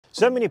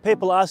So many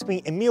people ask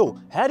me,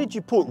 Emil, how did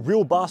you put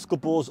real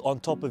basketballs on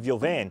top of your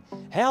van?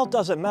 How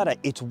does it matter?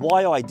 It's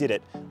why I did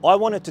it. I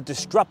wanted to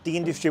disrupt the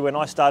industry when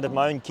I started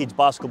my own kids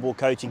basketball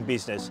coaching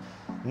business.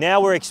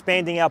 Now we're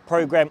expanding our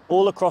program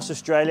all across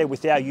Australia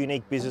with our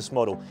unique business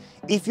model.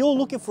 If you're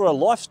looking for a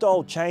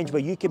lifestyle change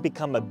where you can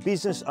become a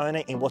business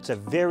owner in what's a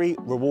very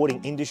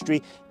rewarding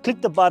industry,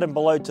 click the button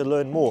below to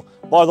learn more.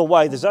 By the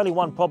way, there's only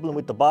one problem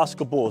with the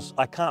basketballs.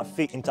 I can't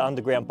fit into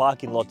underground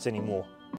parking lots anymore.